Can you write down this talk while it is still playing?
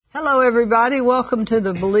Hello, everybody. Welcome to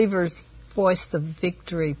the Believer's Voice of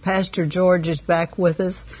Victory. Pastor George is back with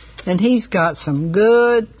us, and he's got some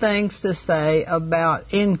good things to say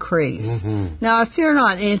about increase. Mm-hmm. Now, if you're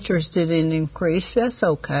not interested in increase, that's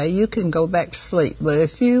okay. You can go back to sleep. But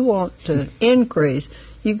if you want to increase,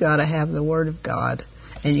 you got to have the Word of God,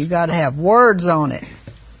 and you got to have words on it.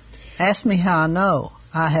 Ask me how I know.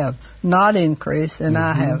 I have not increased, and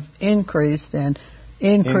I have increased, and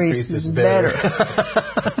increase is better.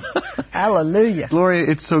 Hallelujah. Gloria,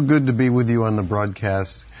 it's so good to be with you on the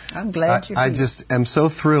broadcast. I'm glad you're here. I just am so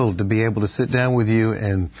thrilled to be able to sit down with you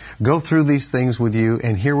and go through these things with you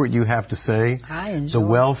and hear what you have to say. I enjoy the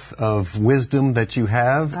wealth of wisdom that you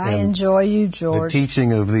have. I enjoy you, George. The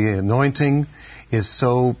teaching of the anointing is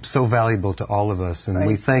so valuable to all of us. And Praise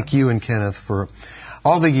we thank God. you and Kenneth for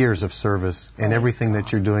all the years of service and Praise everything God.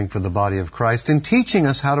 that you're doing for the body of Christ and teaching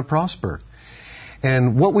us how to prosper.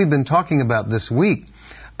 And what we've been talking about this week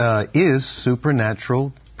is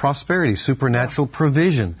supernatural prosperity, supernatural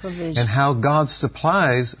provision, and how God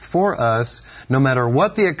supplies for us no matter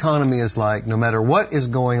what the economy is like, no matter what is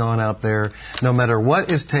going on out there, no matter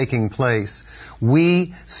what is taking place,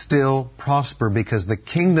 we still prosper because the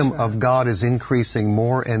kingdom of God is increasing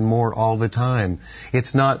more and more all the time.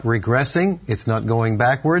 It's not regressing, it's not going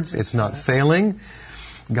backwards, it's not failing.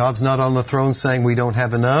 God's not on the throne saying we don't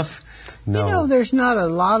have enough. No. You know, there's not a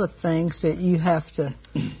lot of things that you have to,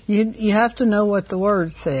 you have to know what the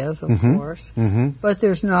Word says, of course, but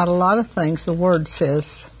there's not a lot of things the Word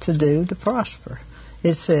says to do to prosper.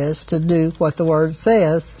 It says to do what the Word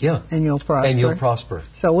says, and you'll prosper. And you'll prosper.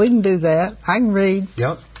 So we can do that. I can read,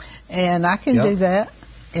 and I can do that.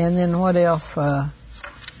 And then what else?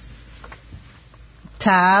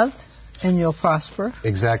 Tithe, and you'll prosper.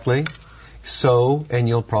 Exactly. Sow, and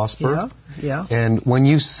you'll prosper. Yeah. And when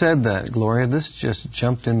you said that, Gloria, this just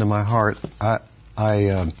jumped into my heart.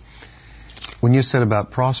 When you said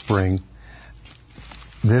about prospering,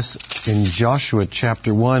 this in Joshua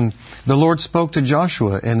chapter 1, the Lord spoke to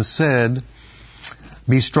Joshua and said,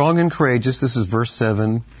 "Be strong and courageous," this is verse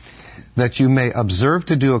 7, "that you may observe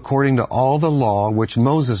to do according to all the law which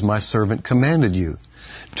Moses my servant commanded you.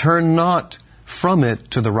 Turn not from it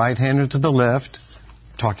to the right hand or to the left,"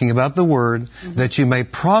 talking about the Word, "that you may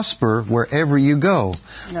prosper wherever you go.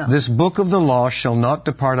 No. This book of the law shall not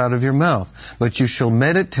depart out of your mouth, but you shall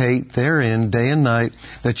meditate therein day and night,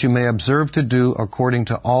 that you may observe to do according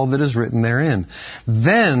to all that is written therein.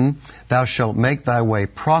 Then thou shalt make thy way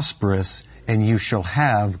prosperous, and you shall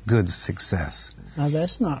have good success." Now,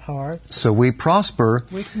 that's not hard. So we prosper.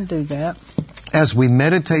 We can do that. As we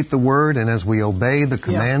meditate the Word and as we obey the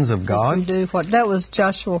commands of God. As we do what? That was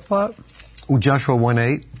Joshua what? Joshua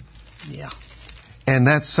 1:8. Yeah. And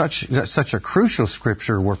that's such a crucial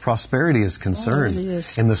scripture where prosperity is concerned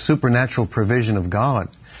in the supernatural provision of God.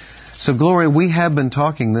 So, Gloria, we have been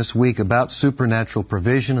talking this week about supernatural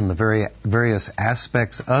provision and the various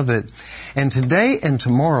aspects of it. And today and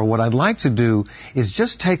tomorrow, what I'd like to do is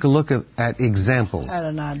just take a look at examples. I had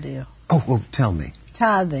an idea. Oh, tell me.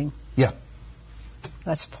 Tithing. Yeah.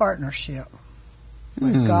 That's partnership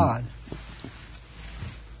with God.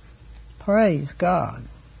 Praise God.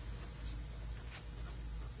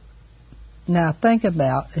 Now think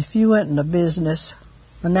about if you went into business,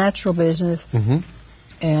 a natural business,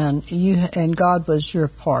 and God was your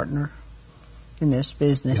partner in this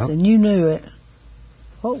business, and you knew it.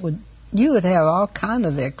 You would have all kind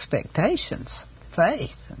of expectations,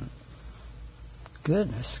 faith, and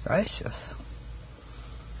goodness gracious.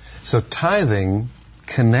 So tithing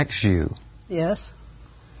connects you. Yes.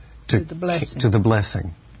 To the blessing. To the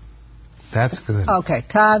blessing. That's good. Okay,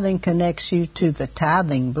 tithing connects you to the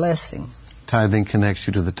tithing blessing. Tithing connects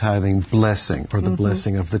you to the tithing blessing, or the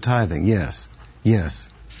blessing of the tithing. Yes.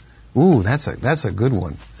 Ooh, that's a good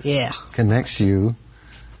one. Yeah. Connects you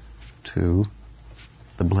to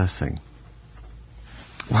the blessing.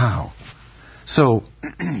 Wow. So,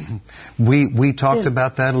 we talked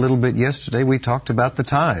about that a little bit yesterday. We talked about the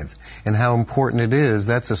tithe and how important it is.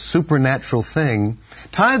 That's a supernatural thing.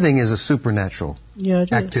 Tithing is a supernatural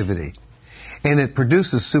activity. And it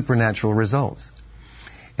produces supernatural results.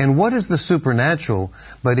 And what is the supernatural?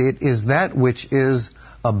 But it is that which is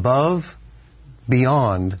above,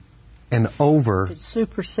 beyond, and over. It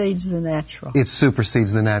supersedes the natural. It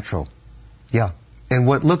supersedes the natural. Yeah. And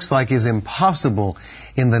what looks like is impossible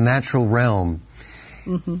in the natural realm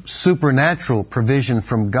supernatural provision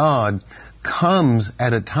from God comes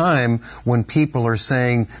at a time when people are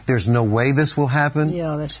saying, there's no way this will happen.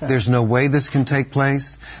 Yeah, that's right. There's no way this can take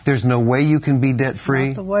place. There's no way you can be debt-free.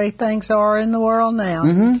 Not the way things are in the world now.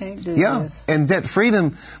 You can't do this. And debt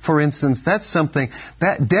freedom, for instance, that's something,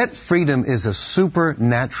 that debt freedom is a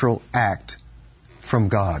supernatural act from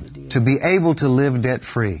God. To be able to live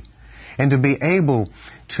debt-free and to be able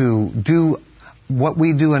to do what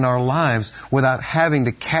we do in our lives without having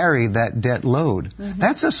to carry that debt load.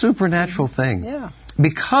 That's a supernatural thing. Yeah.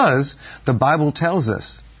 Because the Bible tells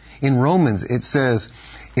us in Romans, it says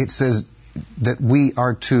that we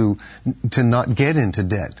are to not get into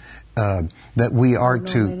debt. That we are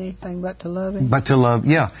to anything but to love Him. But to love,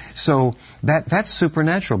 yeah. So that's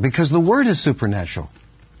supernatural because the Word is supernatural.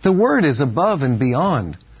 The Word is above and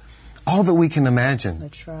beyond all that we can imagine.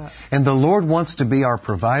 That's right. And the Lord wants to be our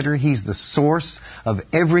provider. He's the source of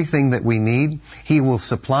everything that we need. He will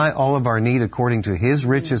supply all of our need according to His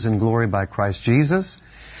riches and glory by Christ Jesus.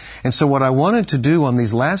 And so what I wanted to do on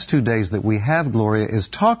these last 2 days that we have, Gloria, is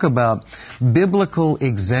talk about biblical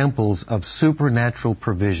examples of supernatural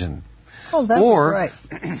provision. Oh, that's or,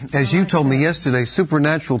 great. as you told me yesterday,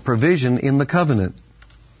 supernatural provision in the covenant.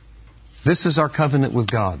 This is our covenant with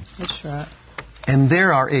God. That's right. And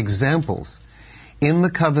there are examples in the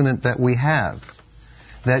covenant that we have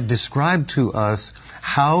that describe to us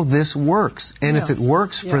how this works. And if it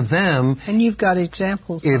works for them, and you've got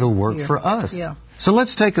examples, it'll work here. for us. Yeah. So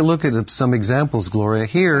let's take a look at some examples, Gloria.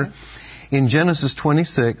 Here in Genesis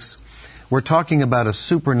 26, we're talking about a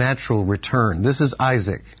supernatural return. This is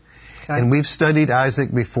Isaac. Okay. And we've studied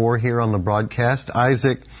Isaac before here on the broadcast.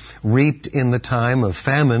 Isaac reaped in the time of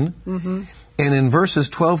famine. And in verses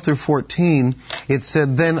 12 through 14, it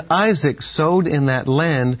said, Then Isaac sowed in that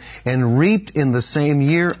land and reaped in the same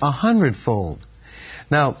year 100-fold.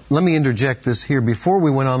 Now, let me interject this here. Before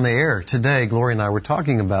we went on the air today, Gloria and I were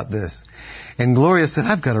talking about this. And Gloria said,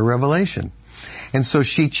 I've got a revelation. And so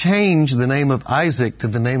she changed the name of Isaac to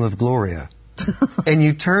the name of Gloria. And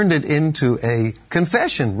you turned it into a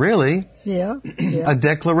confession, really. Yeah. A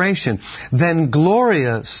declaration. Then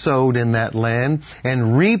Gloria sowed in that land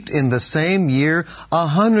and reaped in the same year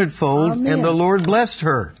 100-fold, and the Lord blessed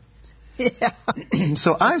her. Yeah.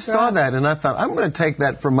 So I saw that and I thought, I'm going to take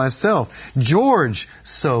that for myself. George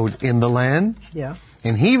sowed in the land. Yeah.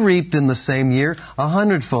 And he reaped in the same year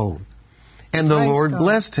 100-fold. And the Lord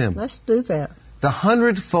blessed him. Let's do that. The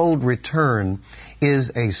 100-fold return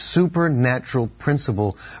is a supernatural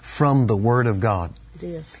principle from the Word of God. It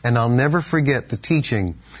is. And I'll never forget the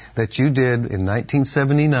teaching that you did in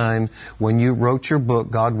 1979 when you wrote your book,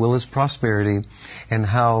 God Will Is Prosperity, and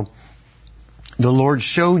how the Lord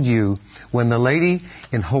showed you when the lady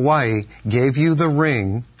in Hawaii gave you the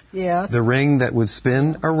ring, the ring that would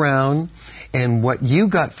spin around, and what you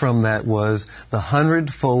got from that was the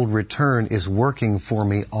 100-fold return is working for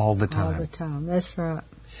me all the time. All the time, that's right.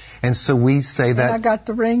 And so we say that. And I got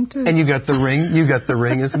the ring too. And you got the ring. You got the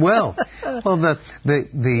ring as well. Well,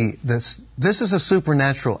 this is a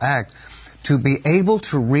supernatural act to be able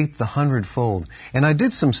to reap the 100-fold. And I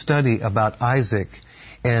did some study about Isaac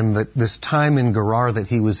and this time in Gerar that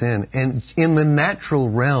he was in. And in the natural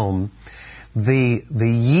realm, the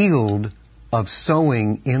yield of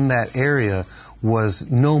sowing in that area was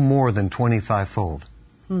no more than 25-fold.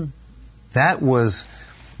 That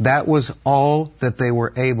was all that they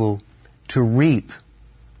were able to reap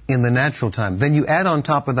in the natural time. Then you add on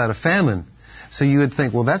top of that a famine. So you would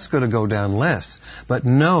think, well, that's going to go down less. But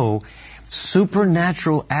no,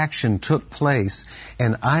 supernatural action took place,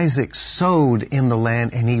 and Isaac sowed in the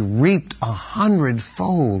land, and he reaped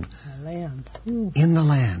 100-fold in the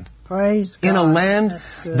land. Praise God. In a land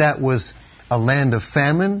that was a land of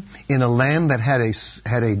famine, in a land that had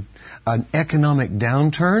an economic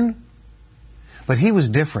downturn. But he was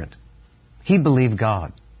different. He believed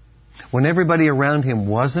God. When everybody around him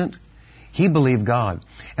wasn't, he believed God.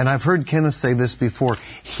 And I've heard Kenneth say this before.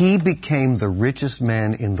 He became the richest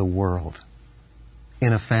man in the world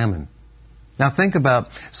in a famine. Now think about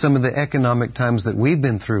some of the economic times that we've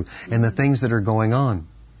been through and the things that are going on.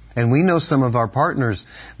 And we know some of our partners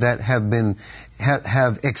that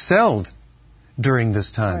have excelled during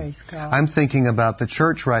this time. Praise God. I'm thinking about the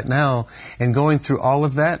church right now and going through all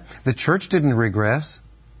of that. The church didn't regress.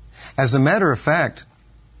 As a matter of fact,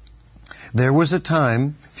 there was a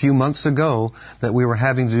time a few months ago that we were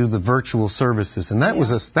having to do the virtual services, and that was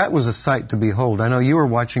a sight to behold. I know you were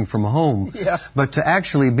watching from home, but to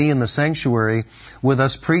actually be in the sanctuary with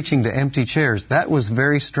us preaching to empty chairs, that was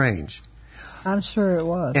very strange. I'm sure it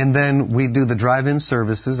was. And then we do the drive-in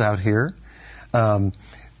services out here.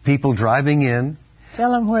 People driving in.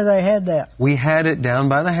 Tell them where they had that. We had it down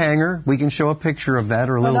by the hangar. We can show a picture of that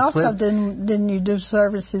or a little clip. But also, didn't you do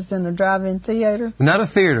services in a drive-in theater? Not a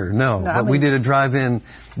theater, no. But we did a drive-in.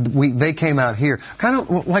 They came out here. Kind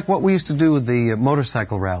of like what we used to do with the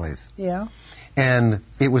motorcycle rallies. Yeah. And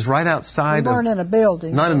it was right outside. We weren't in a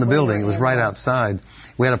building. Not in the building. It was right outside.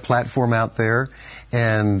 We had a platform out there.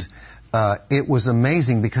 And it was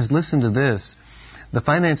amazing because, listen to this, the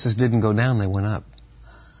finances didn't go down, they went up.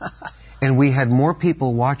 And we had more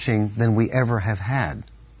people watching than we ever have had.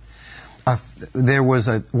 There was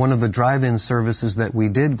one of the drive-in services that we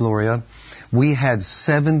did, Gloria. We had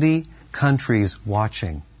 70 countries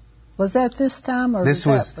watching. Was that this time, or was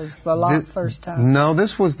the first time? No,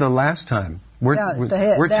 this was the last time. We're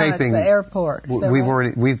taping at the airport.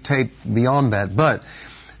 We've taped beyond that, but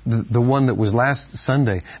the one that was last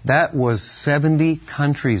Sunday, that was 70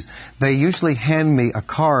 countries. They usually hand me a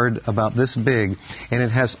card about this big, and it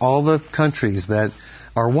has all the countries that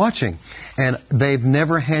are watching. And they've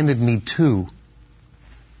never handed me two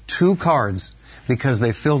cards because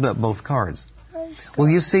they filled up both cards. Well,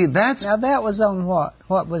 you see, now that was on what?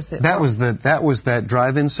 What was it? That was that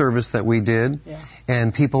drive-in service that we did,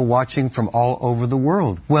 and people watching from all over the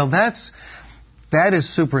world. Well, that is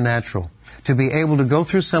supernatural. To be able to go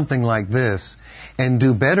through something like this and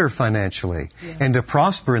do better financially and to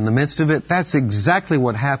prosper in the midst of it, that's exactly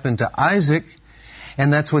what happened to Isaac,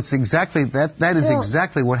 and that is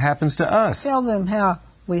exactly what happens to us. Tell them how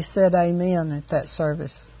we said amen at that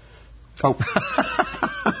service. Oh,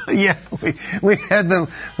 yeah, we had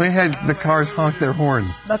the cars honk their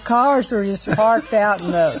horns. The cars were just parked out in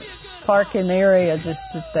the parking area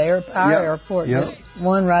just at the airport, just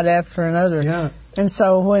one right after another. Yeah. And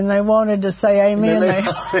so when they wanted to say amen, they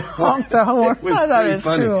honked the horn. I thought it was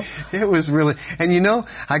cool. It was really, and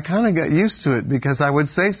I kind of got used to it because I would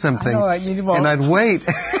say something and I'd wait.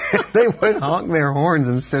 They would honk their horns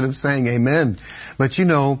instead of saying amen. But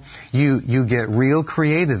you get real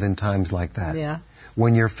creative in times like that. Yeah.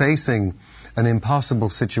 When you're facing an impossible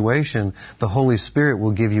situation, the Holy Spirit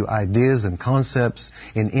will give you ideas and concepts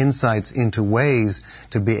and insights into ways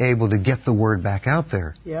to be able to get the word back out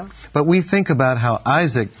there. Yeah. But we think about how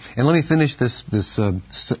Isaac, and let me finish this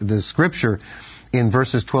scripture in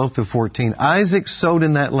verses 12 through 14. Isaac sowed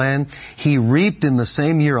in that land. He reaped in the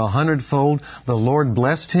same year 100-fold. The Lord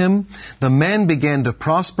blessed him. The man began to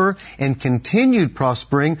prosper and continued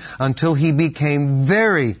prospering until he became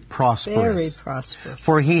very prosperous. Very prosperous.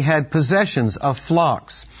 For he had possessions of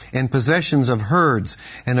flocks and possessions of herds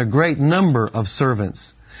and a great number of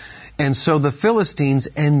servants. And so the Philistines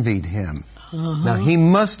envied him. Uh-huh. Now he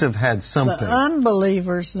must have had something. The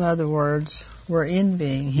unbelievers, in other words, were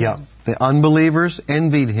envying him. Yeah. The unbelievers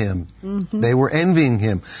envied him. Mm-hmm. They were envying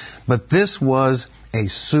him. But this was a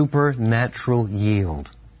supernatural yield.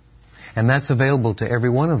 And that's available to every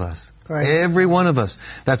one of us. Every one of us.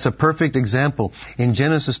 That's a perfect example. In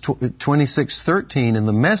Genesis 26:13, in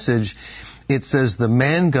the Message, it says, the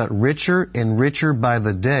man got richer and richer by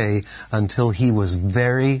the day until he was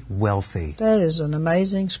very wealthy. That is an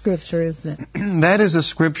amazing scripture, isn't it? That is a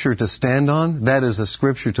scripture to stand on. That is a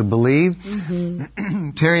scripture to believe. Mm-hmm.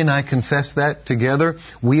 Terry and I confess that together.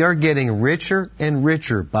 We are getting richer and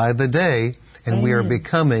richer by the day, and Amen. We are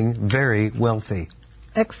becoming very wealthy.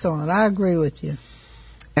 Excellent. I agree with you.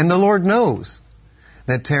 And the Lord knows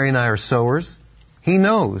that Terry and I are sowers. He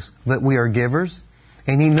knows that we are givers.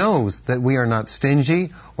 And He knows that we are not stingy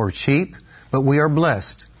or cheap, but we are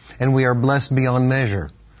blessed. And we are blessed beyond measure.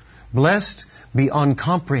 Blessed beyond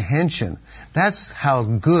comprehension. That's how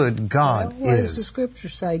good God is. What does the Scripture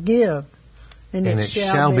say? Give, and it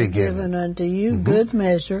shall be given unto you. Mm-hmm. Good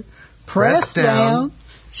measure, pressed down,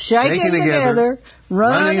 shaken together,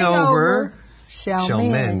 running over, shall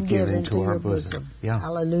men give into our bosom. Yeah.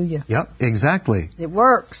 Hallelujah. Yep, exactly. It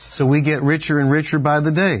works. So we get richer and richer by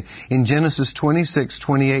the day. In Genesis 26,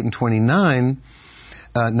 28, and 29,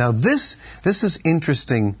 now this is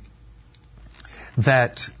interesting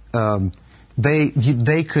that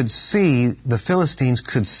they could see, the Philistines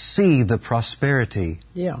could see the prosperity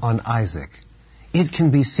on Isaac. It can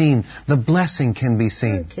be seen. The blessing can be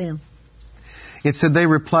seen. It can. It said, they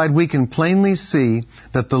replied, we can plainly see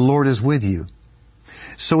that the Lord is with you.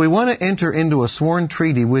 So we want to enter into a sworn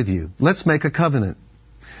treaty with you. Let's make a covenant.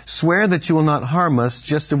 Swear that you will not harm us,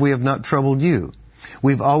 just as we have not troubled you.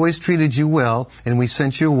 We've always treated you well, and we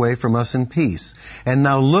sent you away from us in peace. And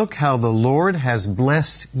now look how the Lord has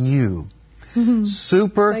blessed you. Mm-hmm.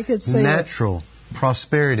 Supernatural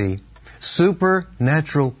prosperity,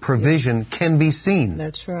 supernatural provision can be seen.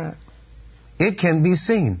 That's right. It can be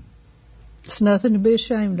seen. It's nothing to be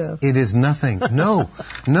ashamed of. It is nothing. No,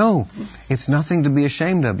 no. It's nothing to be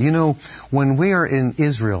ashamed of. You know, when we are in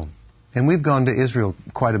Israel, and we've gone to Israel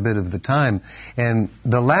quite a bit of the time, and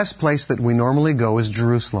the last place that we normally go is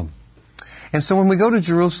Jerusalem. And so when we go to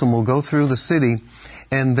Jerusalem, we'll go through the city,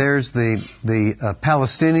 and there's the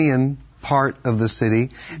Palestinian part of the city,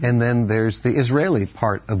 and then there's the Israeli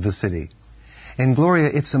part of the city. And Gloria,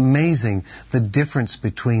 it's amazing the difference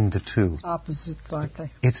between the two. Opposites, aren't they?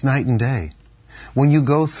 It's night and day. When you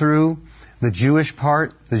go through the Jewish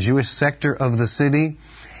part, the Jewish sector of the city,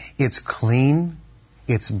 it's clean,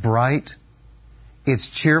 it's bright, it's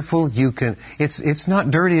cheerful. It's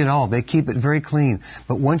not dirty at all. They keep it very clean.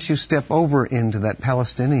 But once you step over into that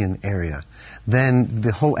Palestinian area, then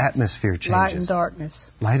the whole atmosphere changes. Light and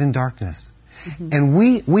darkness. Light and darkness. Mm-hmm.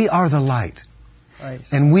 And we are the light.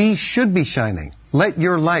 Praise and we should be shining. Let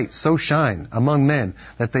your light so shine among men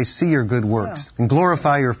that they see your good works and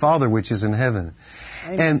glorify your Father which is in heaven.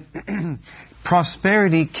 Amen. And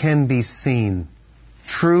prosperity can be seen.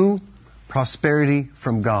 True prosperity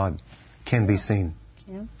from God can be seen.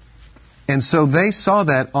 And so they saw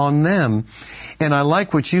that on them. And I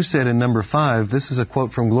like what you said in number 5. This is a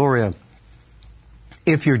quote from Gloria.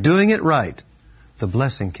 If you're doing it right, the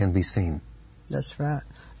blessing can be seen. That's right.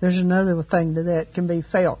 There's another thing to that. It can be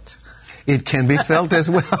felt. It can be felt as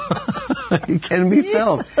well. It can be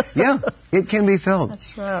felt. Yeah, it can be felt.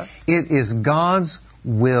 That's right. It is God's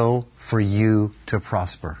will for you to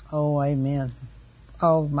prosper. Oh, amen.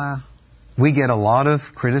 Oh, my. We get a lot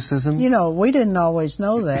of criticism. You know, we didn't always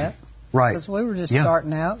know that. Right. Because we were just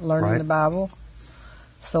starting out, learning the Bible.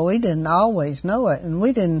 So we didn't always know it. And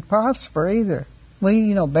we didn't prosper either.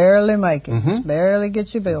 We, barely make it. Just barely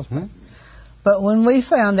get your bills paid. But when we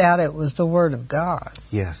found out it was the Word of God,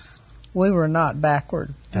 yes, we were not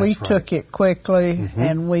backward. That's we right. took it quickly,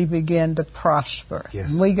 and we began to prosper.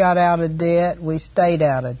 Yes. We got out of debt. We stayed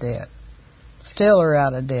out of debt. Still are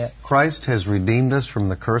out of debt. Christ has redeemed us from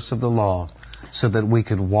the curse of the law so that we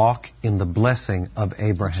could walk in the blessing of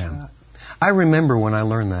Abraham. Right. I remember when I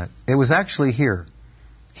learned that. It was actually here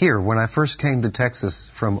when I first came to Texas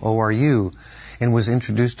from ORU and was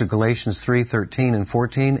introduced to Galatians 3:13 and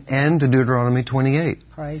 14 and to Deuteronomy 28.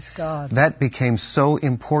 Praise God. That became so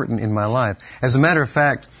important in my life. As a matter of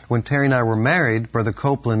fact, when Terry and I were married, Brother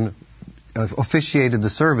Copeland officiated the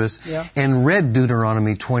service and read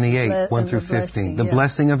Deuteronomy 28, 1 through 15, the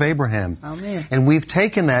blessing of Abraham. Amen. And we've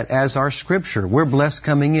taken that as our scripture. We're blessed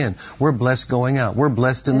coming in. We're blessed going out. We're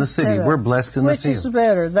blessed in the city. We're blessed in the field. Which is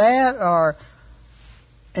better, that or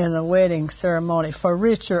in the wedding ceremony, for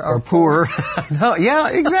richer or poor? No, yeah,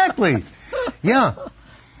 exactly. Yeah.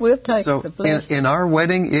 We'll take the blessing. So in our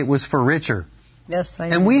wedding, it was for richer. Yes,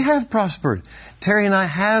 amen. And we have prospered. Terry and I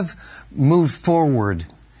have moved forward.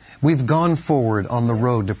 We've gone forward on the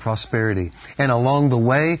road to prosperity. And along the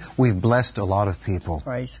way, we've blessed a lot of people.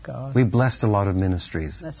 Praise God. We've blessed a lot of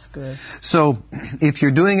ministries. That's good. So, if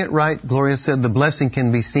you're doing it right, Gloria said, the blessing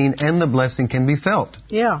can be seen and the blessing can be felt.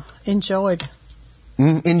 Yeah, enjoyed.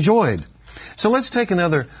 Enjoyed. So let's take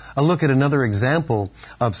a look at another example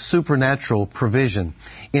of supernatural provision.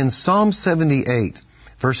 In Psalm 78,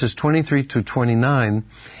 verses 23 to 29,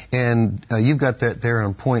 and you've got that there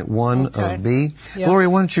on point 1 of B. Yep. Gloria,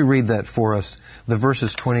 why don't you read that for us, the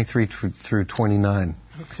verses 23 through 29.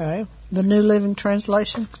 Okay. The New Living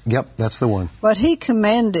Translation? Yep, that's the one. But he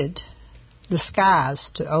commanded the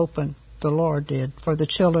skies to open, the Lord did, for the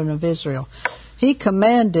children of Israel. He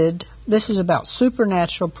commanded, this is about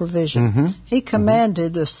supernatural provision. He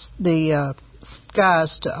commanded the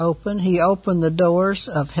skies to open. He opened the doors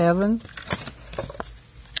of heaven.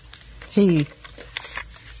 He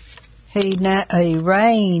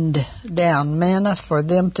rained down manna for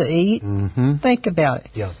them to eat. Think about it.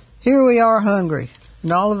 Yeah. Here we are hungry,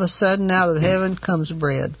 and all of a sudden out of heaven comes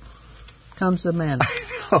bread, comes the manna.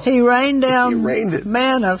 He rained down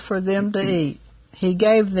manna for them to eat. He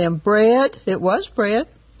gave them bread, it was bread,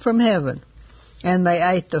 from heaven, and they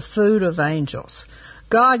ate the food of angels.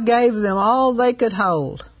 God gave them all they could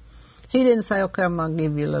hold. He didn't say, okay, I'm going to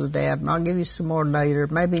give you a little dab, and I'll give you some more later,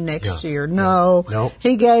 maybe next year. No. Nope.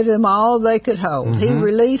 He gave them all they could hold. He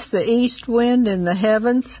released the east wind in the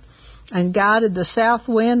heavens and guided the south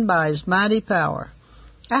wind by his mighty power.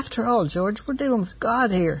 After all, George, we're dealing with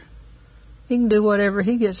God here. He can do whatever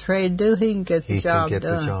he gets ready to do. He can get the job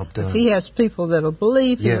done. If he has people that will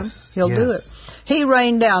believe him, he'll do it. He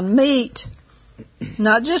rained down meat,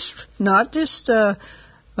 not just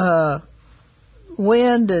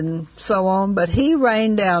wind and so on, but he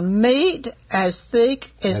rained down meat as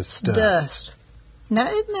thick as dust. Now,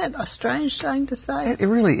 isn't that a strange thing to say? It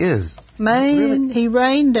really is. Man, he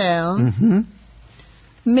rained down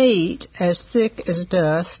meat as thick as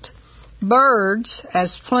dust, birds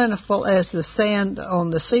as plentiful as the sand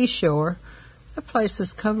on the seashore. That place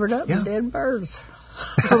is covered up with dead birds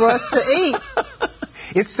for us to eat.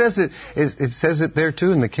 It says it there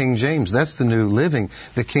too in the King James. That's the New Living.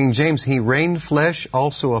 The King James, He rained flesh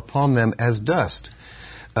also upon them as dust,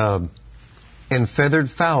 and feathered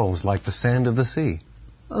fowls like the sand of the sea.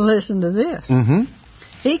 Listen to this. Mm-hmm.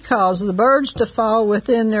 He caused the birds to fall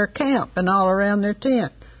within their camp and all around their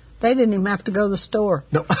tent. They didn't even have to go to the store.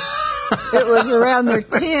 No. It was around their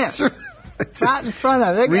tent, right in front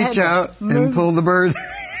of it. They reach out and pull the bird.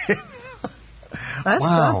 That's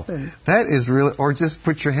something. That is really, or just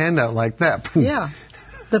put your hand out like that. Yeah.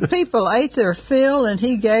 The people ate their fill and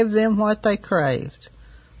He gave them what they craved.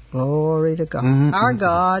 Glory to God. Mm-hmm. Our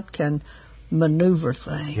God can maneuver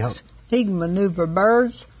things. Yep. He can maneuver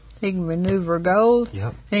birds. He can maneuver gold.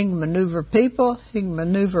 Yep. He can maneuver people. He can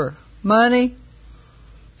maneuver money.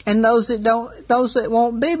 And those that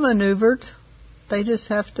won't be maneuvered, they just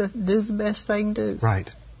have to do the best they can do.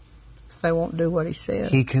 Right. They won't do what He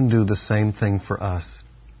said. He can do the same thing for us.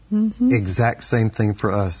 Mm-hmm. Exact same thing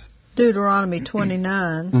for us. Deuteronomy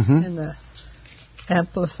 29 in the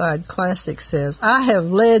Amplified Classic says, I have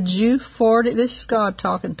led you 40, this is God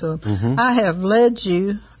talking to him, I have led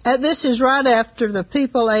you, this is right after the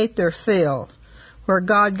people ate their fill, where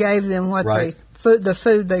God gave them what the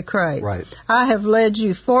food they craved. Right. I have led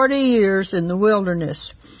you 40 years in the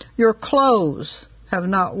wilderness. Your clothes have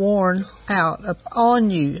not worn out on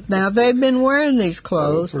you. Now, they've been wearing these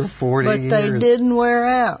clothes, for 40 but years. they didn't wear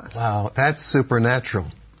out. Wow, that's supernatural.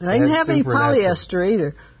 They didn't have any polyester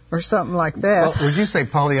either, or something like that. Well, would you say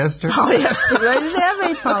polyester? Polyester. They didn't have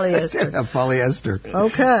any polyester. They didn't have polyester.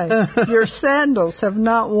 Okay. Your sandals have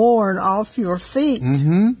not worn off your feet.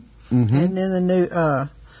 Mm-hmm. Mm-hmm. And then the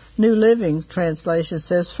New Living Translation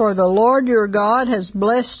says, for the Lord your God has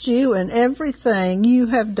blessed you in everything you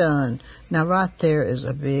have done. Now, right there is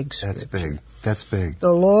a big scripture. That's big. That's big.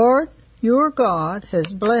 The Lord your God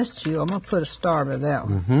has blessed you. I'm going to put a star by that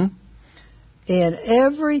one. Mm-hmm. In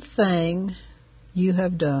everything you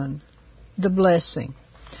have done. The blessing.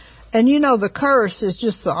 And you know, the curse is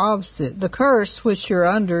just the opposite. The curse which you're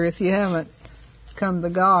under if you haven't come to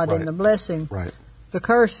God, and the blessing, the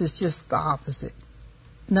curse is just the opposite.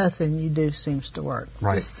 Nothing you do seems to work.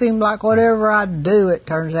 Right. It seems like whatever I do, it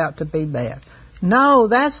turns out to be bad. No,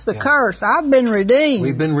 that's the curse. I've been redeemed.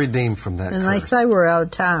 We've been redeemed from that and curse. They say we're out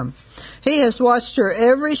of time. He has watched your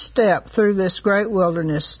every step through this great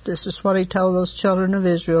wilderness. This is what He told those children of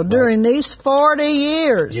Israel during these 40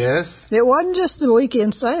 years. Yes. It wasn't just a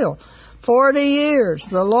weekend sale. 40 years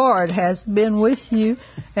the Lord has been with you,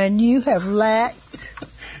 and you have lacked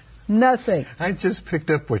nothing. I just picked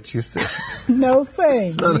up what you said. No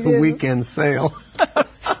thing. It's not a weekend sale.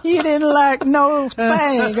 You didn't lack no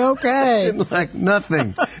thing, okay. Didn't lack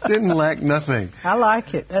nothing. Didn't lack nothing. I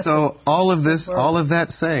like it. That's so all of that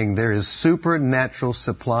saying, there is supernatural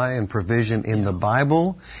supply and provision in the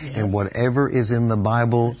Bible, and whatever is in the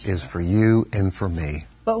Bible is for you and for me.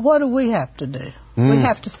 But what do we have to do? We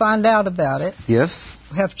have to find out about it. Yes.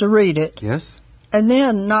 We have to read it. Yes. And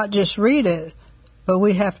then not just read it, but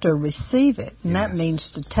we have to receive it. And that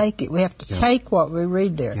means to take it. We have to take what we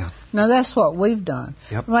read there. Yeah. Now, that's what we've done.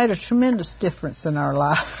 Yep. Made a tremendous difference in our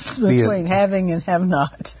lives between having and have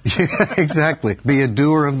not. Exactly. Be a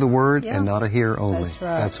doer of the word and not a hearer only. That's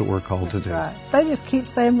right. That's what we're called to do. Right. They just keep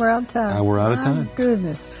saying we're out of time. We're out of time. My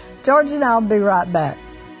goodness. George and I'll be right back.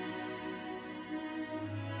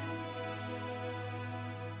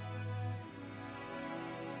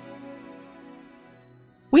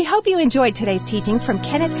 We hope you enjoyed today's teaching from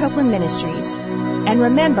Kenneth Copeland Ministries. And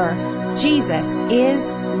remember, Jesus is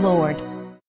Lord.